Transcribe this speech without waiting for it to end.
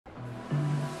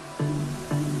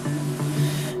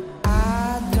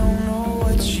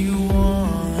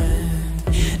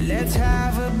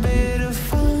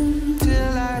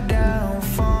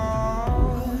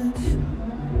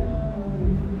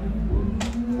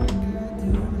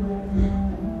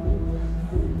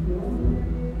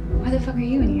fuck are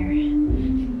you in here?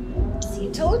 See,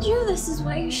 I told you this is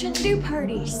why you shouldn't do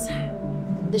parties.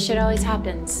 This shit always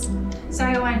happens.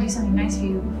 Sorry, I want to do something nice for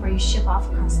you before you ship off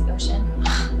across the ocean.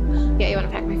 Yeah, you want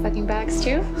to pack my fucking bags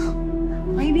too?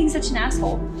 Why are you being such an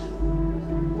asshole?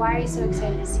 Why are you so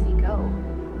excited to see me go?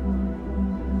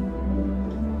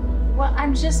 Well,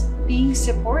 I'm just being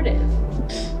supportive.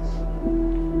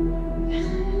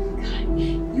 God,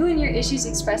 you and your issues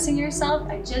expressing yourself,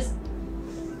 I just...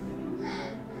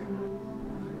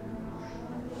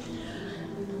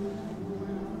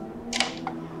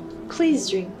 Please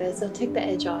drink this, it'll take the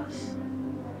edge off.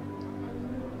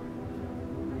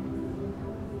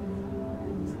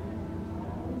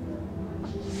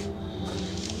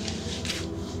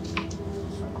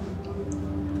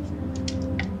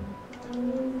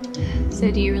 So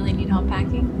do you really need help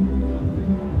packing?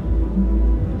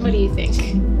 What do you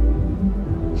think?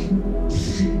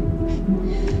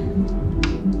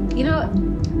 You know,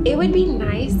 it would be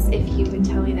nice if you would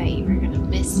tell me that you were gonna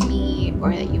miss me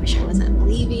or that you wish I wasn't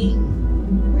leaving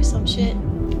or some shit.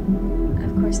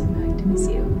 Of course I'm going to miss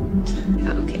you.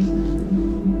 Okay.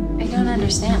 I don't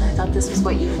understand. I thought this was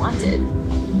what you wanted.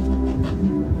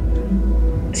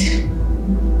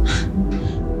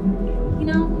 You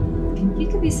know, you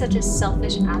could be such a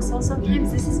selfish asshole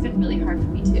sometimes. This has been really hard for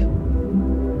me too.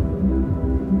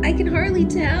 I can hardly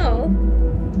tell.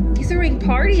 You throwing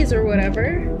parties or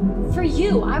whatever. For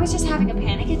you, I was just having a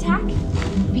panic attack.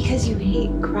 Because you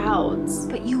hate crowds.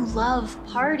 But you love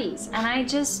parties, and I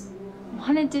just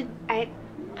wanted to... I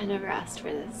never asked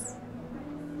for this.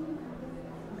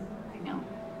 I know.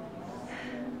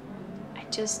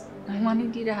 I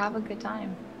wanted you to have a good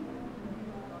time.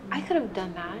 I could have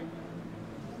done that.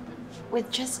 With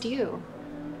just you.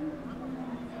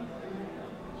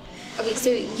 Okay, so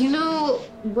you know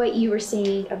what you were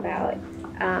saying about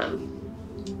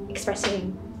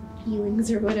expressing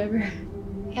feelings or whatever?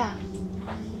 Yeah.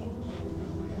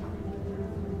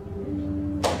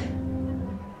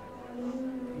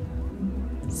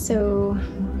 So,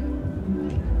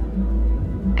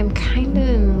 I'm kind of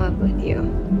in love with you.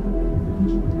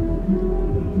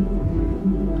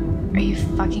 Are you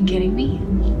fucking kidding me?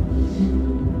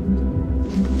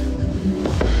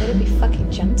 Better be fucking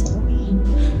gentle.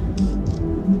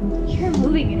 You're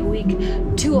moving in a week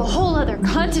to a whole other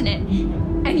continent,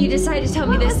 and you decide to tell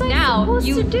me this now,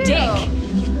 you dick.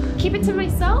 Keep it to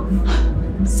myself?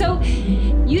 So,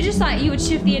 you just thought you would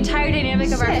shift the entire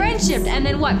dynamic of our friendship, and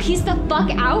then what, piece the fuck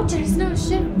out? There's no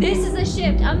shift. This is a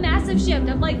shift, a massive shift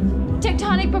of like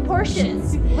tectonic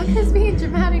proportions. Look who's being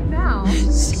dramatic now.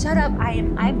 Shut up,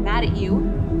 I'm mad at you.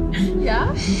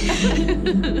 Yeah?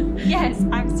 Yes,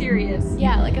 I'm serious.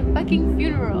 Yeah, like a fucking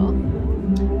funeral.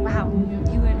 Wow,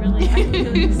 you would really my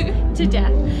feelings to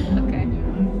death. Okay.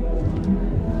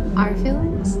 Our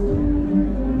feelings?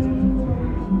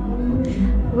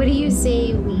 What do you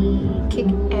say we kick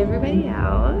everybody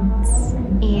out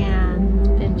and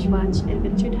binge watch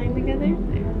Adventure Time together?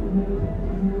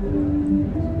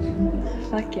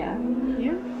 Fuck yeah.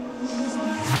 Yeah.